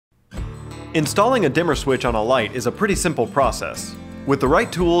Installing a dimmer switch on a light is a pretty simple process. With the right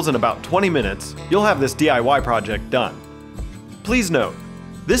tools in about 20 minutes, you'll have this DIY project done. Please note,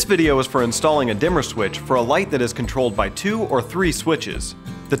 this video is for installing a dimmer switch for a light that is controlled by 2 or 3 switches.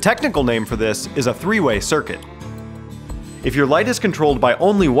 The technical name for this is a three-way circuit. If your light is controlled by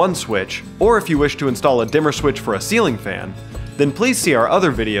only one switch, or if you wish to install a dimmer switch for a ceiling fan, then please see our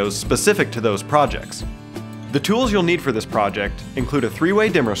other videos specific to those projects. The tools you'll need for this project include a three-way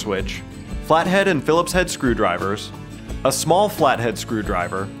dimmer switch, flathead and Phillips head screwdrivers, a small flathead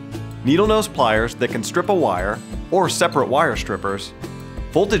screwdriver, needle nose pliers that can strip a wire or separate wire strippers,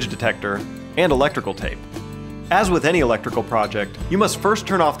 voltage detector, and electrical tape. As with any electrical project, you must first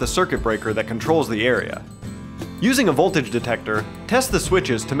turn off the circuit breaker that controls the area. Using a voltage detector, test the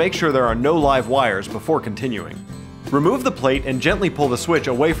switches to make sure there are no live wires before continuing. Remove the plate and gently pull the switch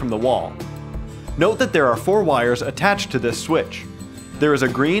away from the wall. Note that there are 4 wires attached to this switch. There is a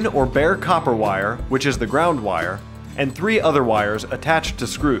green or bare copper wire, which is the ground wire, and 3 other wires attached to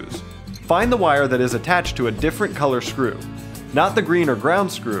screws. Find the wire that is attached to a different color screw. Not the green or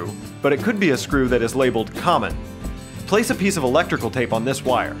ground screw, but it could be a screw that is labeled common. Place a piece of electrical tape on this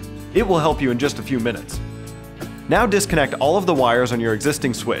wire. It will help you in just a few minutes. Now disconnect all of the wires on your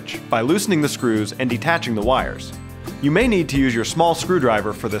existing switch by loosening the screws and detaching the wires. You may need to use your small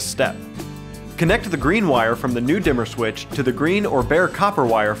screwdriver for this step. Connect the green wire from the new dimmer switch to the green or bare copper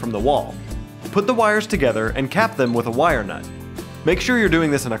wire from the wall. Put the wires together and cap them with a wire nut. Make sure you're doing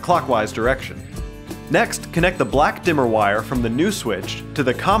this in a clockwise direction. Next, connect the black dimmer wire from the new switch to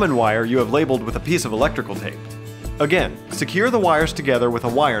the common wire you have labeled with a piece of electrical tape. Again, secure the wires together with a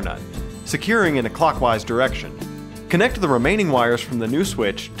wire nut, securing in a clockwise direction. Connect the remaining wires from the new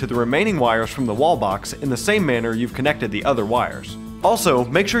switch to the remaining wires from the wall box in the same manner you've connected the other wires. Also,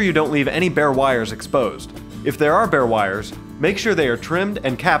 make sure you don't leave any bare wires exposed. If there are bare wires, make sure they are trimmed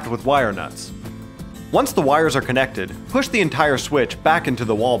and capped with wire nuts. Once the wires are connected, push the entire switch back into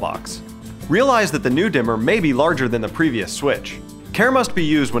the wall box. Realize that the new dimmer may be larger than the previous switch. Care must be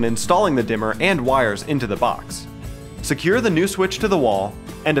used when installing the dimmer and wires into the box. Secure the new switch to the wall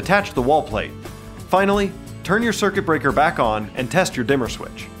and attach the wall plate. Finally, turn your circuit breaker back on and test your dimmer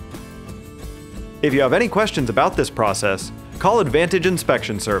switch. If you have any questions about this process, call Advantage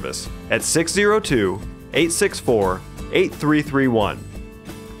Inspection Service at 602-864-8331.